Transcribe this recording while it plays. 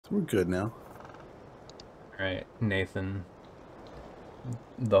We're good now. Right, Nathan.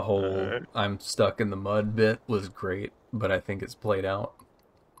 The whole I'm stuck in the mud bit was great, but I think it's played out.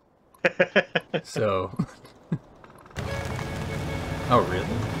 So. Oh, really?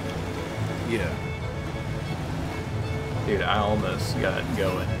 Yeah. Dude, I almost got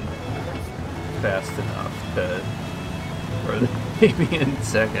going fast enough to. Or maybe in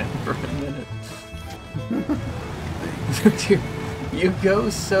second for a minute. Dude, you go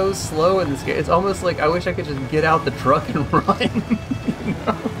so slow in this game. It's almost like I wish I could just get out the truck and run. You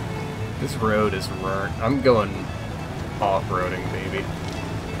know? This road is burnt. I'm going off-roading, baby.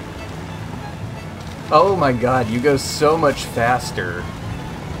 Oh my god, you go so much faster.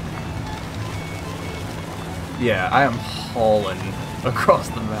 Yeah, I am hauling across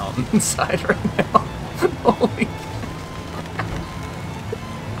the mountainside right now. Holy.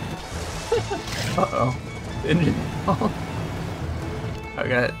 Uh-oh. Engine. I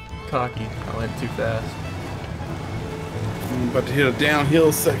got cocky. I went too fast. I'm about to hit a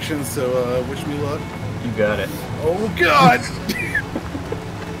downhill section, so wish me luck. You got it. Oh god!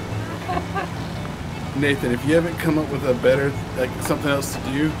 Nathan, if you haven't come up with a better, like something else to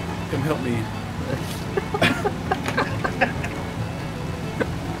do, come help me.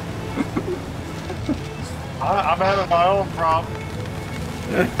 I'm having my own problem.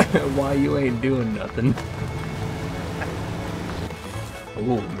 Why you ain't doing nothing?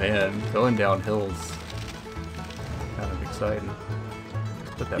 Oh man, going down hills. Kind of exciting.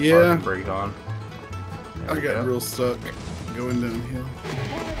 Put that parking brake on. I got real stuck going downhill.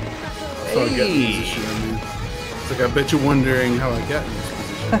 Hey. So I got in this position, I mean. It's like I bet you're wondering how I got in this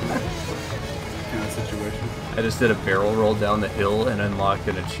position. Kind of situation. I just did a barrel roll down the hill and unlocked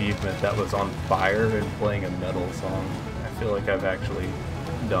an achievement that was on fire and playing a metal song. I feel like I've actually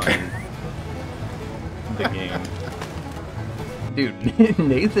done the game. Dude,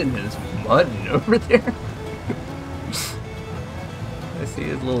 Nathan is mudding over there. I see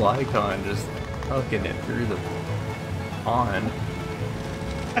his little icon just hucking it through the pond.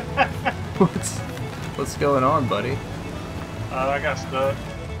 What's going on, buddy? I got stuck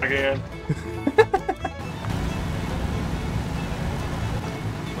again.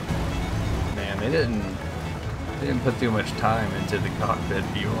 Man, they didn't put too much time into the cockpit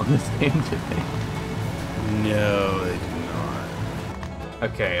view on this game today. No, they did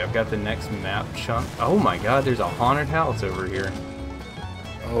not. Okay, I've got the next map chunk. Oh my god, there's a haunted house over here.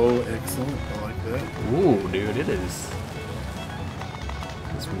 Oh, excellent. I like that. Ooh, dude, it is.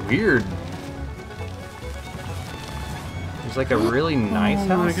 It's weird. There's like a really nice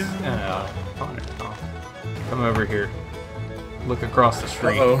house and a haunted house. Come over here. Look across the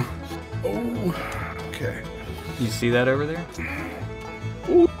street. Uh-oh. Oh, okay. You see that over there?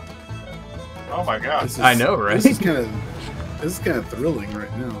 Ooh. Oh my god. I know, right? This is kind of thrilling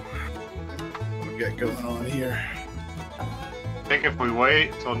right now. What we got going on here? I think if we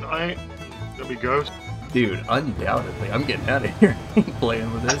wait till night, there'll be ghosts. Dude, undoubtedly. I'm getting out of here. I ain't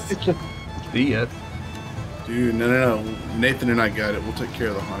playing with this. See ya. Dude, no. Nathan and I got it. We'll take care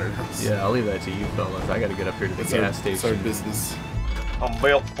of the haunted house. Yeah, I'll leave that to you fellas. I gotta get up here to the gas station. It's our business. I'm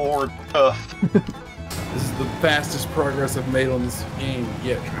built forward tough. This is the fastest progress I've made on this game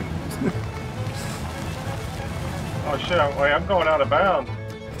yet. Oh shit, wait, I'm going out of bounds.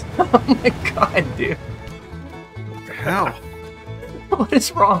 Oh my god, dude. How? What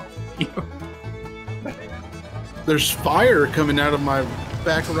is wrong with you? There's fire coming out of my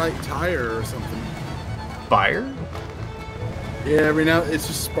back right tire or something. Fire? Yeah, every now it's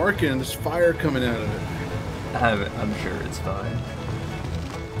just sparking. There's fire coming out of it. I'm sure it's fine.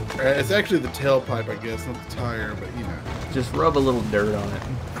 It's actually the tailpipe, I guess, not the tire, but you know. Just rub a little dirt on it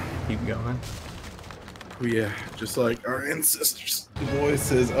and keep going. Oh yeah, just like our ancestors. The voice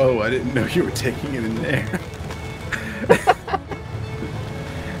says, "Oh, I didn't know you were taking it in there."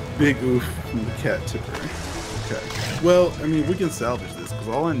 Big oof from the cat tipper. Okay. Well, I mean, we can salvage this because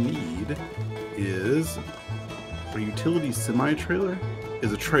all I need is a utility semi-trailer.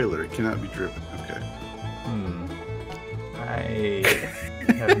 Is a trailer. It cannot be driven. Okay. I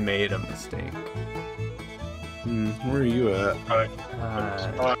have made a mistake. Where are you at?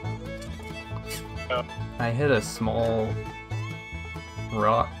 I hit a small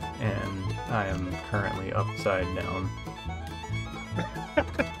rock and I am currently upside down.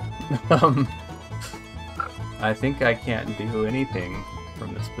 I think I can't do anything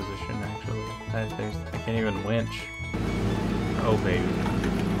from this position actually. I can't even winch. Oh baby.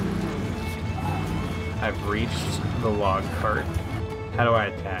 I've reached the log cart. How do I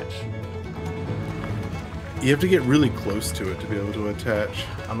attach? You have to get really close to it to be able to attach.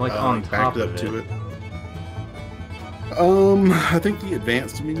 I'm like on top backed up of to it. I think the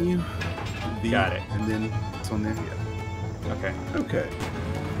advanced menu. Got it. And then it's on there. Yeah. Okay. Okay.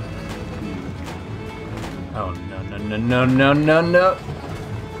 Oh no.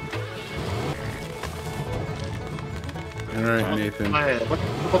 All right, Nathan.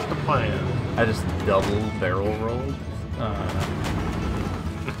 What's the plan? I just double barrel rolled.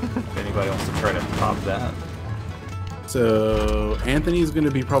 If anybody wants to try to pop that. So Anthony's going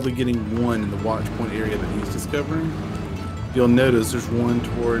to be probably getting one in the watch point area that he's discovering. You'll notice there's one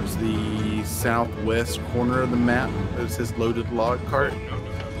towards the southwest corner of the map that says loaded log cart.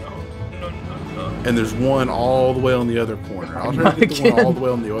 And there's one all the way on the other corner. I'll try to get the one all the way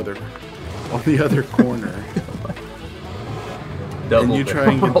on the other corner. Double and you try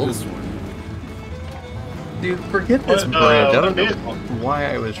and get barrel. this one. Dude, forget this What, bridge. I don't know vehicle?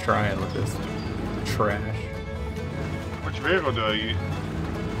 why I was trying with this trash. Which vehicle do I use?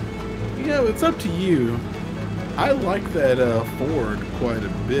 Yeah, it's up to you. I like that Ford quite a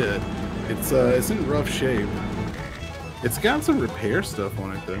bit. It's in rough shape. It's got some repair stuff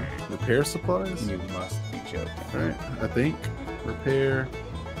on it though. Repair supplies. You must be joking. Alright, I think. Repair.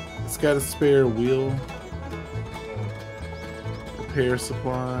 It's got a spare wheel. Repair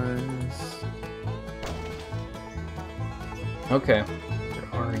supplies. Okay.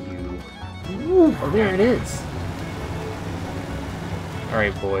 Where are you? Ooh, oh, there it is. All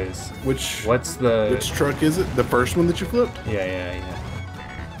right, boys. Which Which truck is it? The first one that you flipped? Yeah.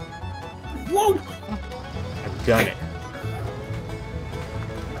 Whoa! I've done it.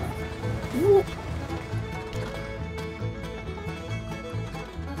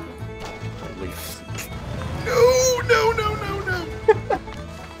 At least. No!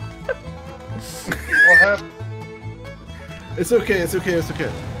 What happened? It's okay.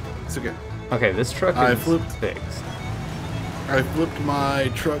 Okay, this truck I is flipped- fixed. I flipped my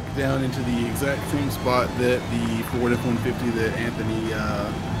truck down into the exact same spot that the Ford F-150 that Anthony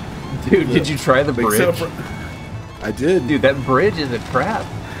Dude, did you try the bridge? except for- I did. Dude, that bridge is a trap.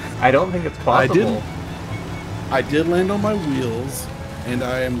 I don't think it's possible. I did land on my wheels, and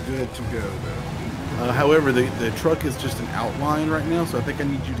I am good to go though. However, the truck is just an outline right now, so I think I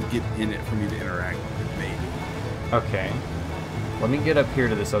need you to get in it for me to interact with it, maybe. Okay. Let me get up here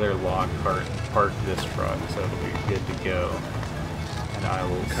to this other log cart, park this truck, so it'll be good to go. And I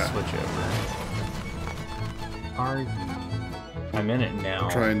will switch over. Are you? I'm in it now.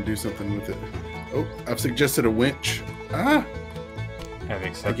 Try and do something with it. Oh, I've suggested a winch. Ah! Have I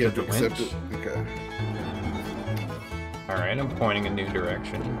accepted get the to accept winch. it. Okay. Alright, I'm pointing a new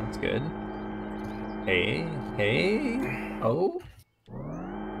direction. That's good. Hey. Oh.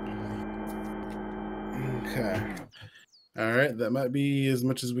 Okay. Alright, that might be as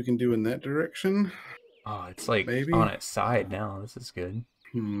much as we can do in that direction. Oh, it's like Maybe. on its side now. This is good.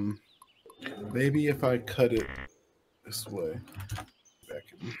 Maybe if I cut it this way. Back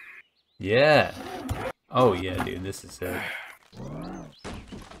in. Yeah. Oh yeah, dude, this is it.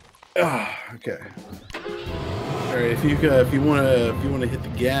 Okay. All right. If you wanna hit the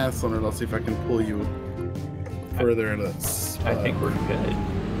gas on it, I'll see if I can pull you further into that spot. I think we're good.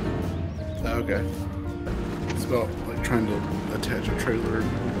 Okay. It's about like trying to attach a trailer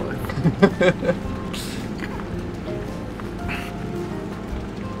in real life.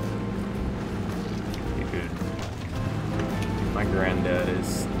 Dude, my granddad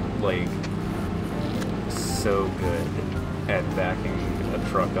is like so good at backing a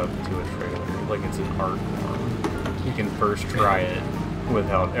truck up to a trailer. Like it's an art form. He can first try it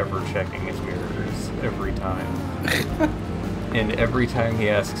without ever checking his mirrors every time. And every time he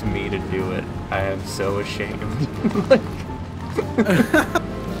asks me to do it, I am so ashamed.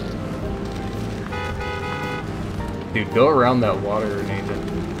 Dude, go around that water, Nathan.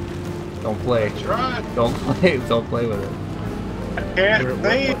 Don't play. Try. Don't play with it. I can't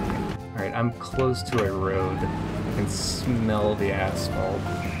think. Alright, I'm close to a road. I can smell the asphalt.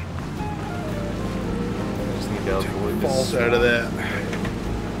 I just need to avoid this. Falls out of that.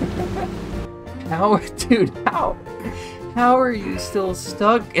 How, dude, how are you still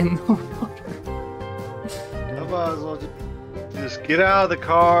stuck in the water? I might as well just get out of the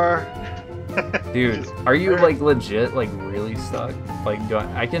car. Dude, Just- are you like legit, like really stuck? Like,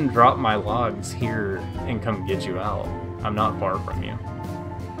 I can drop my logs here and come get you out. I'm not far from you.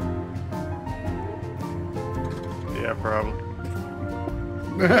 Yeah, probably.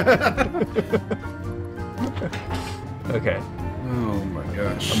 Okay, Oh my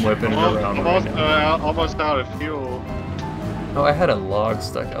gosh. I'm whipping it around right now. Almost out of fuel. Oh, I had a log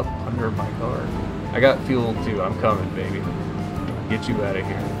stuck up under my car. I got fuel too. I'm coming, baby. Get you out of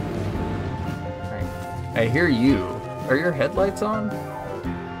here. Alright. I hear you. Are your headlights on?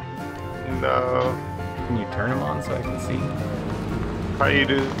 No. Can you turn them on so I can see? How you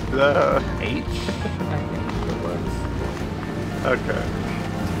do that? H, I think it was. Okay.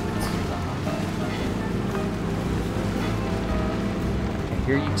 I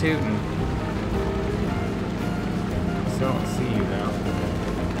hear you tooting. Still don't see you now.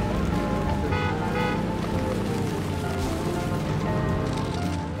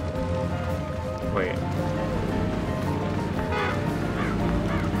 Wait.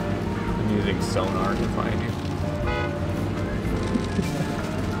 I'm using sonar to find you.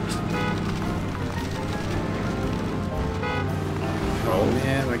 Oh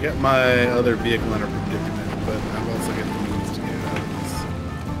man, I got my other vehicle in a predicament, but I've also got the means to get out of this.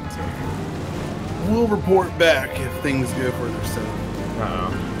 So we'll report back if things go further south.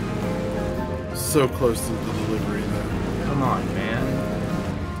 Uh-oh. So close to the delivery though. Come on,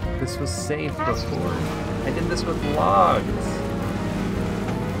 man. This was safe before. I did this with logs.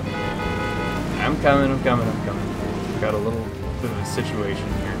 I'm coming. Got a little bit of a situation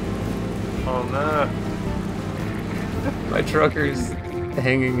here. Oh no. My trucker's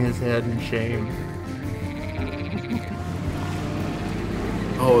hanging his head in shame.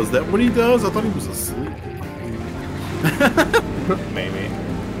 Oh, is that what he does? I thought he was asleep. Maybe.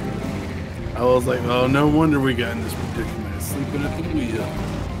 I was like, oh, no wonder we got in this predicament. Sleeping at the wheel.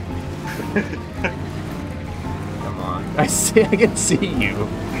 Come on. I can see you.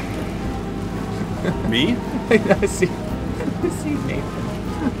 Me? I see Nathan.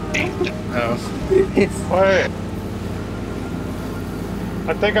 Oh. It's, Wait.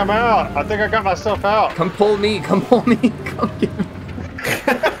 I think I'm out. I think I got myself out. come pull me. Come get me.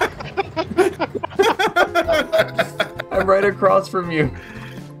 I'm right across from you.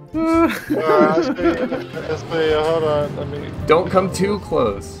 I see. Hold on. Let me. Don't come too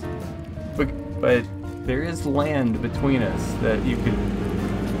close. But there is land between us that you can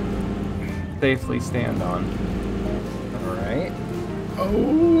safely stand on. Alright.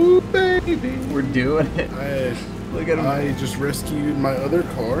 Oh, baby. We're doing it. Look at him. I just rescued my other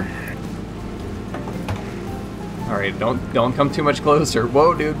car. Alright, don't come too much closer.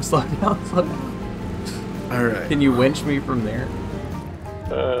 Whoa, dude, slow down. All right. Can you winch me from there?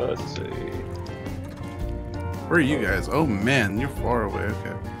 Let's see. Where are you guys? Oh man, you're far away.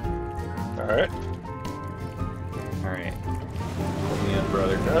 Okay. All right. Alright. Pull me up,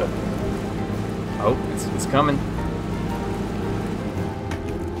 brother. Got it. Oh, it's coming.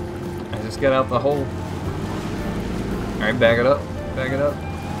 I just got out the hole. Alright, back it up. Back it up.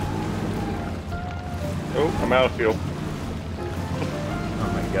 Oh, I'm out of fuel.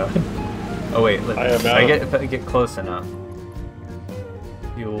 Oh my god. Oh wait, look. I am out. If I get close enough.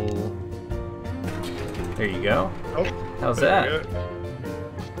 Fuel. There you go. Oh, How's there that? we go.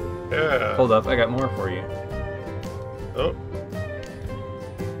 Yeah. Hold up, I got more for you. Oh,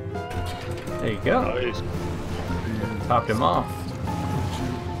 There you go. nice. Topped him off.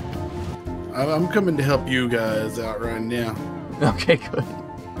 I'm coming to help you guys out right now. Okay, good.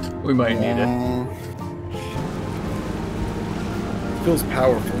 We might need it. Feels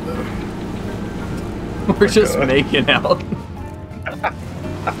powerful though. We're just God. making out.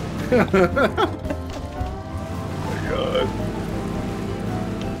 Oh my god.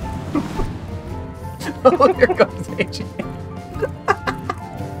 Oh, here comes AJ.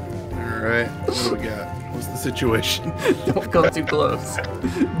 All right, what do we got? What's the situation? Don't come too close.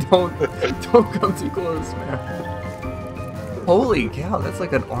 Don't come too close, man. Holy cow, that's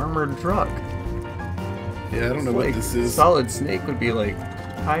like an armored truck. Yeah, I don't know what Like, this is. Solid Snake would be like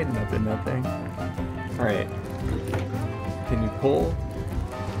hiding up in that thing. Alright. Can you pull?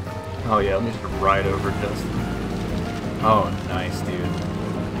 Oh yeah, let me just ride over Justin. Oh, nice, dude.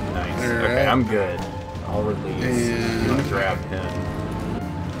 Nice. All Okay, right. I'm good. I'll release. And- You want to grab him.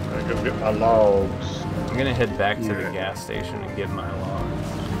 I gotta get my logs. I'm gonna head back to the Yeah. gas station and get my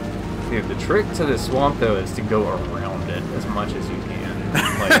logs. Dude, the trick to this swamp though is to go around it as much as you can.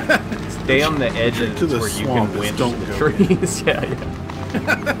 Like, stay on the edges to the where you swamp can is winch don't the go trees. Yeah.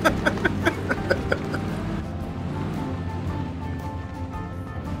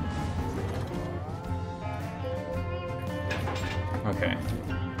 Okay.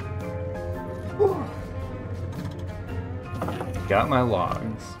 Got my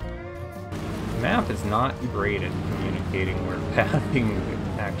logs. The map is not great at communicating where pathing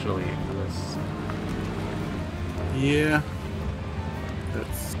actually exists. Yeah,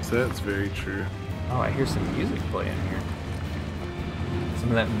 that's very true. Oh, I hear some music playing here. Some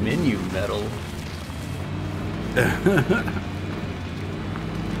of that menu metal.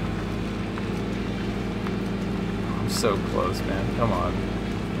 I'm so close, man. Come on.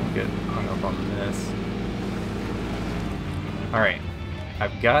 Don't get hung up on this. Alright.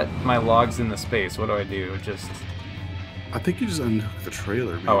 I've got my logs in the space. What do I do? Just... I think you just unhook the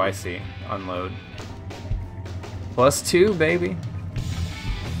trailer. Maybe. Oh, I see. Unload. +2, baby.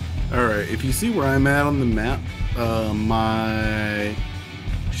 Alright, if you see where I'm at on the map, my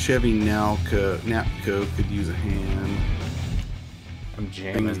Chevy Napco could use a hand. I'm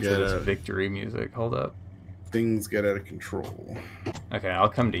jamming to this victory music. Hold up. Things get out of control. Okay, I'll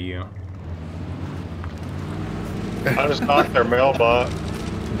come to you. I just knocked their mailbot.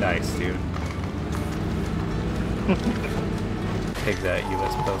 Nice, dude. Take that,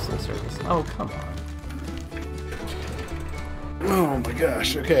 U.S. Postal Service. Oh, come on. Oh my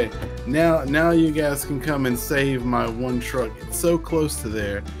gosh. Okay. Now you guys can come and save my one truck. It's so close to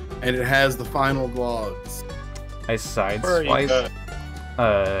there, and it has the final logs. I sideswiped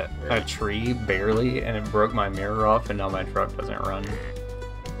a tree barely, and it broke my mirror off, and now my truck doesn't run.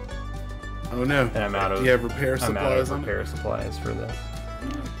 Oh no. And I'm out of. You have repair supplies. I'm out of repair supplies for this.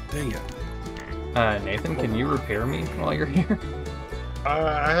 Dang it. Nathan, can you repair me while you're here?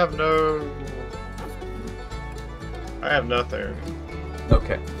 I have no. I have nothing.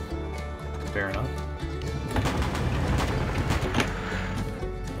 Okay. Fair enough.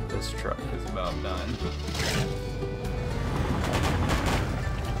 This truck is about done.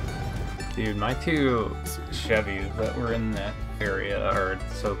 Dude, my two Chevys that were in that area are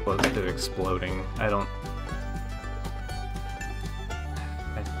so close to exploding. I don't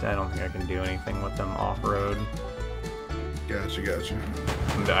think I can do anything with them off-road. Gotcha.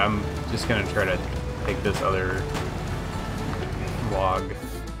 I'm just gonna try to take this other log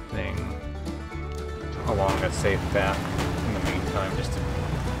thing along a safe path in the meantime, just to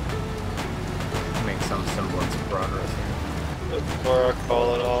make some semblance of progress here. Before I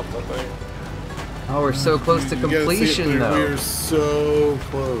call it off, I think. Oh, we're so close to completion, though. We're so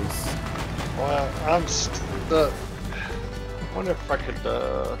close. Well, I'm stuck. I wonder if I could,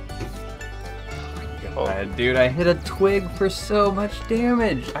 Dude, I hit a twig for so much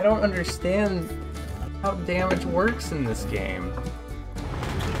damage. I don't understand how damage works in this game.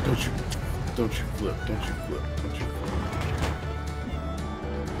 Don't you flip. I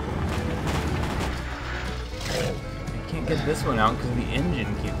can't get this one out because the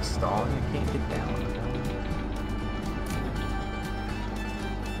engine keeps stalling. I can't get that one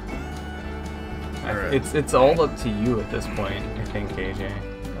out. Right. It's all up to you at this point, I think, AJ.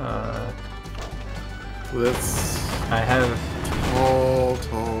 I have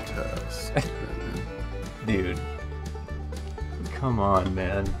tall task. Dude. Come on,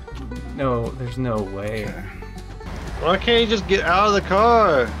 man. No, there's no way. Okay. why can't you just get out of the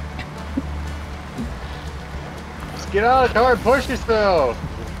car? Just get out of the car and push yourself.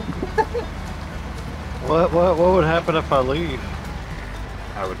 What would happen if I leave?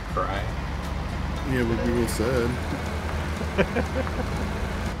 I would cry. Yeah, what people said.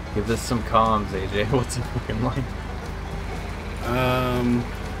 Give this some comms, AJ. What's it looking like?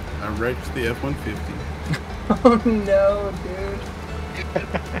 I wrecked the F-150. Oh no, dude.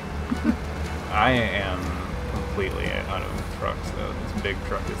 I am completely out of trucks, though. This big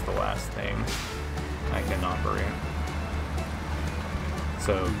truck is the last thing I can operate.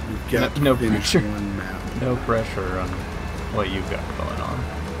 So, We've got no to finish pressure. one map. No pressure on what you've got going on.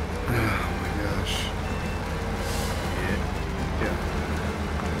 Oh my gosh. Yeah.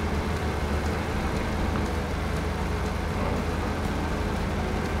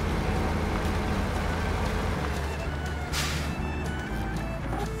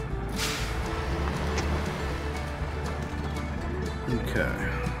 Okay.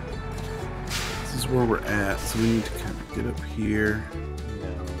 This is where we're at, so we need to kind of get up here.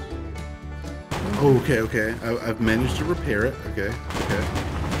 No. Oh, okay. I've managed to repair it. Okay.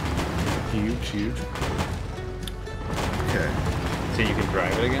 Huge. Okay. So you can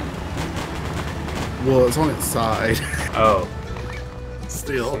drive it again? Well, it's on its side. Oh.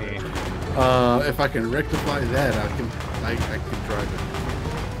 Still. See. If I can rectify that, I can drive it.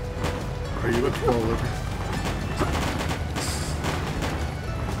 Are you about to fall over?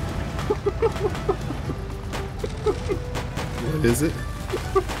 What is it?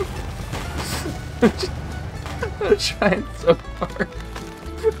 I'm trying so hard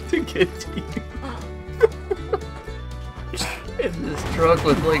to get to you. In this truck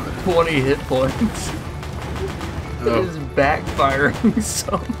with like 20 hit points. It is backfiring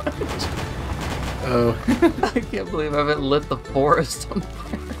so much. Oh. I can't believe I haven't lit the forest on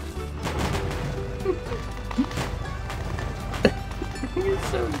fire. You're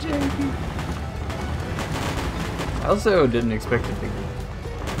so janky. I also didn't expect it to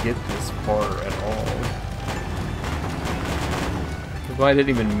get this far at all. Why I didn't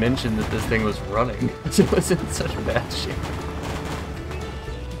even mention that this thing was running. It was in such bad shape.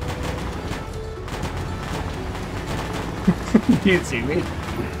 Do you see me?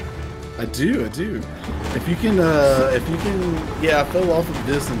 I do. If you can, yeah, I fell off of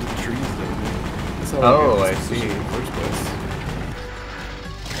this into the trees though. That's how Oh, got I this see. position in the first place.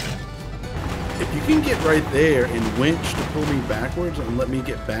 If you can get right there and winch to pull me backwards and let me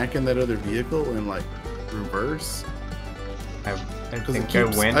get back in that other vehicle and like reverse. I Because it think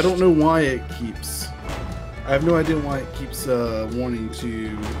keeps, I winched. I don't know why it keeps. I have no idea why it keeps wanting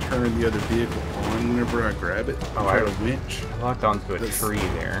to turn the other vehicle on whenever I grab it. Oh, Try I- to winch. I locked onto a That's- tree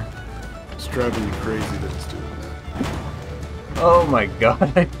there. It's driving me crazy that it's doing that. Oh my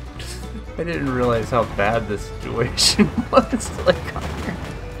god, I didn't realize how bad this situation was till I got here.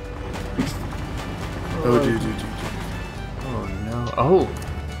 Oh, dude. Oh no. Oh.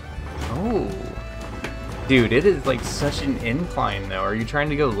 Oh. Dude, it is like such an incline though. Are you trying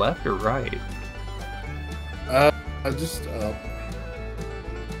to go left or right? I just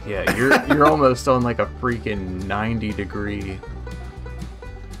Yeah, you're almost on like a freaking 90-degree.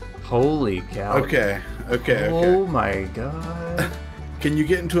 Holy cow. okay. Oh my god. Can you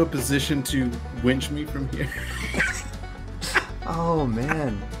get into a position to winch me from here? Oh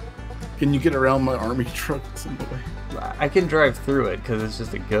man. Can you get around my army truck some way? I can drive through it because it's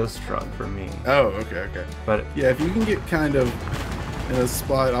just a ghost truck for me. Oh, okay. But Yeah, if you can get kind of in a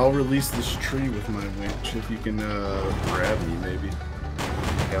spot, I'll release this tree with my winch. If you can grab me, maybe.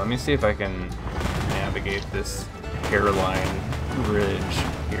 okay, let me see if I can navigate this hairline ridge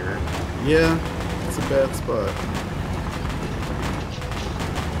here. Yeah, it's a bad spot.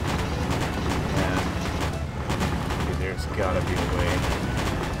 Yeah. Okay, there's gotta be a way.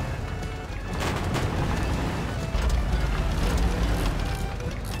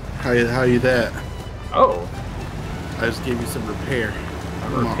 How you that? Oh, I just gave you some repair.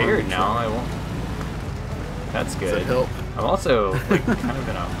 I'm Come on, repaired army now. truck. I won't. That's Does that good. help? I'm also like kind of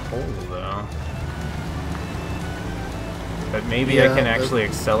in a hole though. But maybe I Yeah, can that's- actually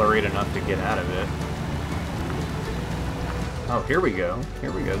accelerate enough to get out of it. Oh, here we go.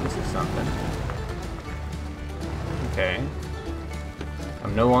 Here we go. This is something. Okay.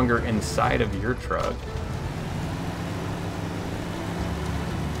 I'm no longer inside of your truck.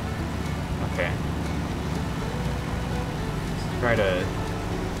 Okay. Let's try to...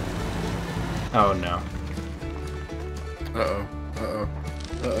 Oh no.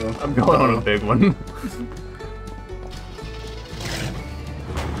 Uh-oh. I'm going on a big one.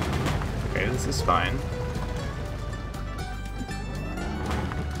 Okay, this is fine.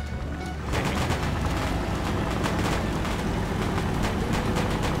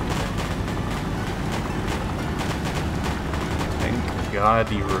 Thank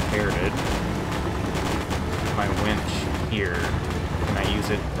God you repaired it. My winch here. Can I use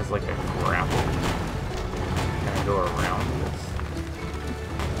it as like a grapple? Can I go around this?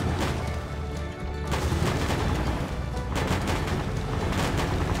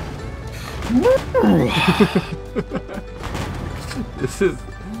 This is...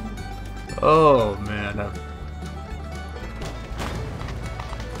 Oh man, I've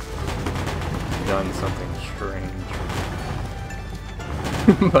done something strange.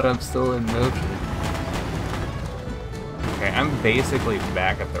 But I'm still in motion. Okay, I'm basically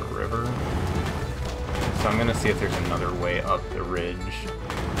back at the river. So I'm gonna see if there's another way up the ridge.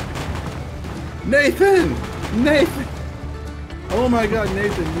 Nathan! Oh my god,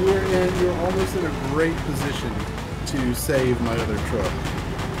 Nathan, you're almost in a great position to save my other truck.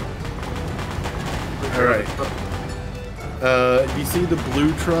 Alright. You see the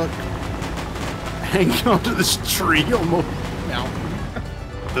blue truck hanging onto this tree on the mountain?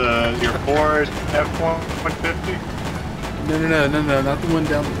 Your Ford F-150? No, not the one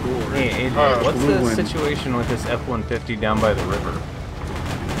down the door. Hey, AJ, what's blue the one. situation with this F-150 down by the river?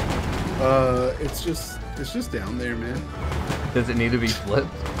 It's just down there, man. Does it need to be flipped?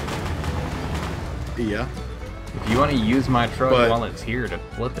 Yeah. If you want to use my truck But- while it's here to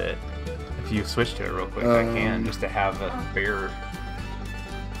flip it, if you switch to it real quick, I can, just to have a spare.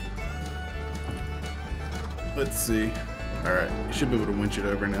 Let's see. Alright, you should be able to winch it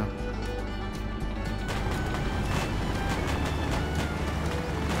over now.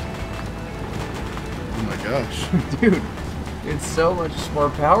 Oh my gosh. Dude, it's so much more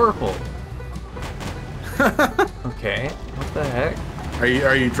powerful. Okay, what the heck?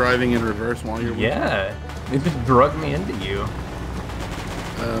 Are you driving in reverse while you're winching? Yeah, it just drug me into you.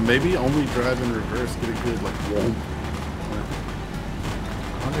 Maybe only drive in reverse, get a good like whoa.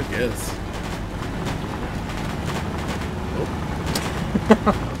 I guess. Oh.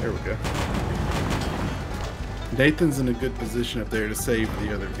 There we go. Nathan's in a good position up there to save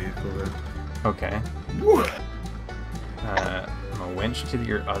the other vehicle though. Okay. I'm gonna winch to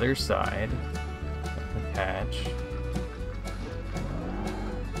your other side. Attach.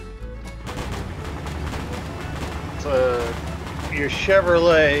 your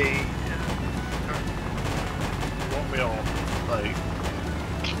Chevrolet. Want me all like?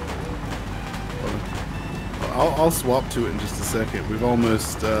 I'll swap to it in just a second. We've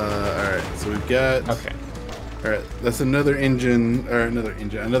almost. All right, so we've got. Okay. All right, that's another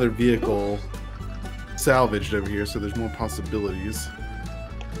another vehicle salvaged over here. So there's more possibilities.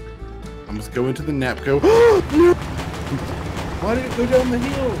 I'm just going to the Napco. Why did it go down the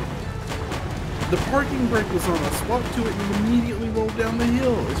hill? The parking brake was on. I swapped to it and it immediately rolled down the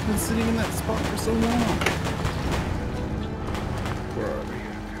hill. It's been sitting in that spot for so long. Where are we?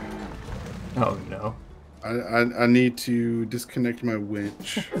 Oh no. I need to disconnect my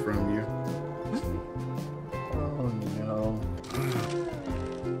winch from you. Oh no.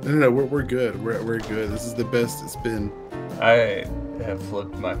 No, we're good. We're good. This is the best it's been. I have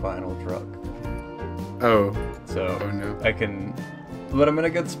flipped my final truck. Oh. So Oh no. I can, but I'm in a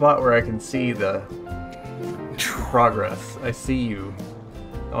good spot where I can see the progress. I see you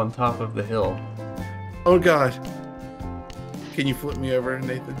on top of the hill. Oh god. Can you flip me over,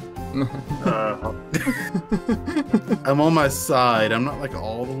 Nathan? I'm on my side. I'm not like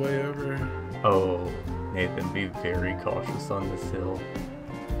all the way over. Oh, Nathan, be very cautious on this hill.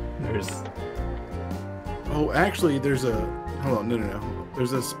 There's. Oh, actually, there's a. Hold on, no.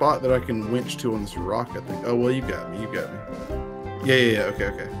 There's a spot that I can winch to on this rock, I think. Oh, well, you got me. Yeah.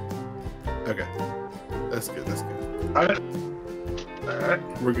 Okay. That's good. Alright.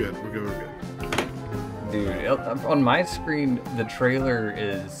 We're good. Dude, on my screen, the trailer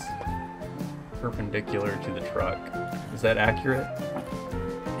is perpendicular to the truck. Is that accurate?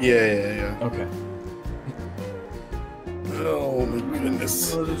 Yeah. Okay. Oh my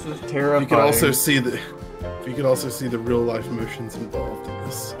goodness. Oh, this is terrifying. You could also see the. You could also see the real life motions involved in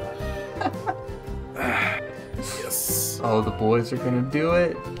this. Yes. Oh, the boys are gonna do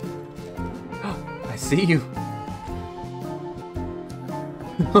it. I see you.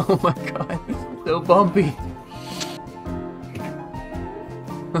 Oh my god, this is so bumpy.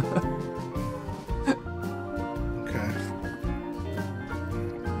 Okay.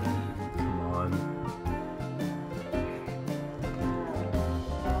 Come on.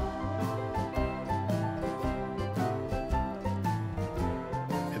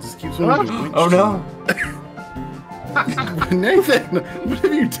 It just keeps wanting to winch Oh to no! me. Nathan, what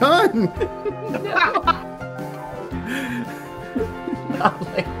have you done? Not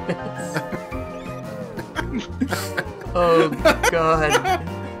like this. Oh god.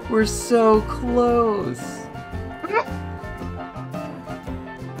 We're so close. I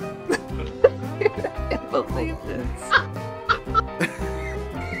can't believe this.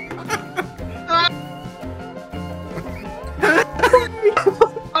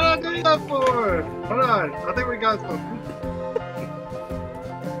 What did I do that for? Hold on. I think we got some.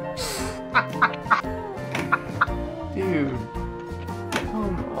 Dude.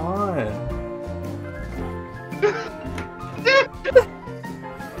 Come on.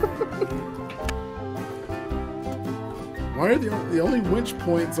 Why are the only winch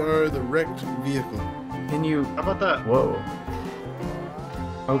points are the wrecked vehicle? Can you... How about that? Whoa.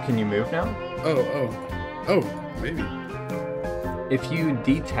 Oh, can you move now? Oh, maybe. If you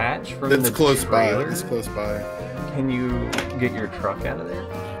detach from That's the close trailer, by. That's close by. can you get your truck out of there?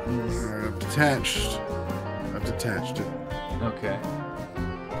 Alright, I've detached it. Okay.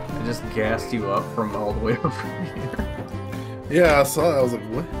 I just gassed you up from all the way over here. Yeah, I saw it. I was like,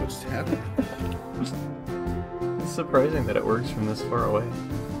 what just happened? It's surprising that it works from this far away.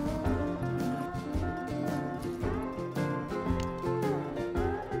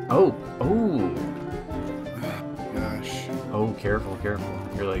 Oh! Gosh. Oh, careful.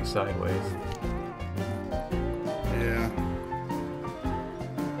 You're like sideways. Yeah.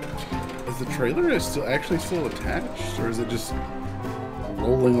 Is the trailer still attached, or is it just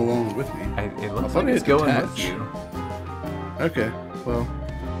rolling along with me? It looks thought like it's it going detached. with you. Okay. Well,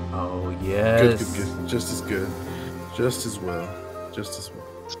 Oh, yes. good. Just as good. Just as well.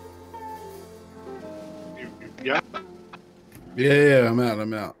 Yeah. Yeah, I'm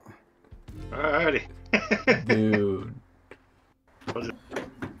out. Alrighty. Dude.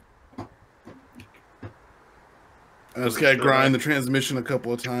 I just gotta grind the transmission a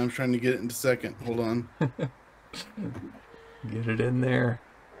couple of times trying to get it into second. Hold on. Get it in there.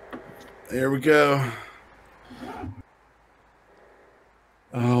 There we go.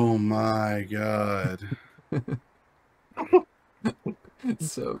 Oh my god.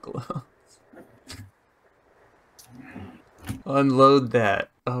 It's so close. Unload that.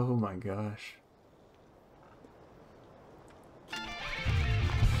 Oh my gosh.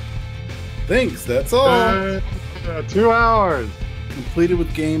 Thanks, that's all. 2 hours. Completed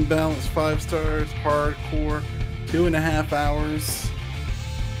with game balance 5 stars, hardcore, 2.5 hours.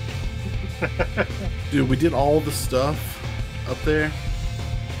 Dude, we did all the stuff up there.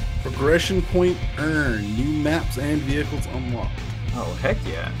 Progression point earned. New maps and vehicles unlocked. Oh, heck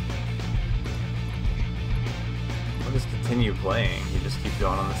yeah. I'll just continue playing. You just keep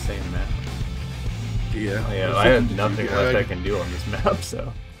going on the same map. Yeah. Oh, yeah, I have nothing left I can do on this map,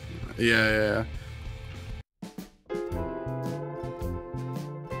 so. Yeah.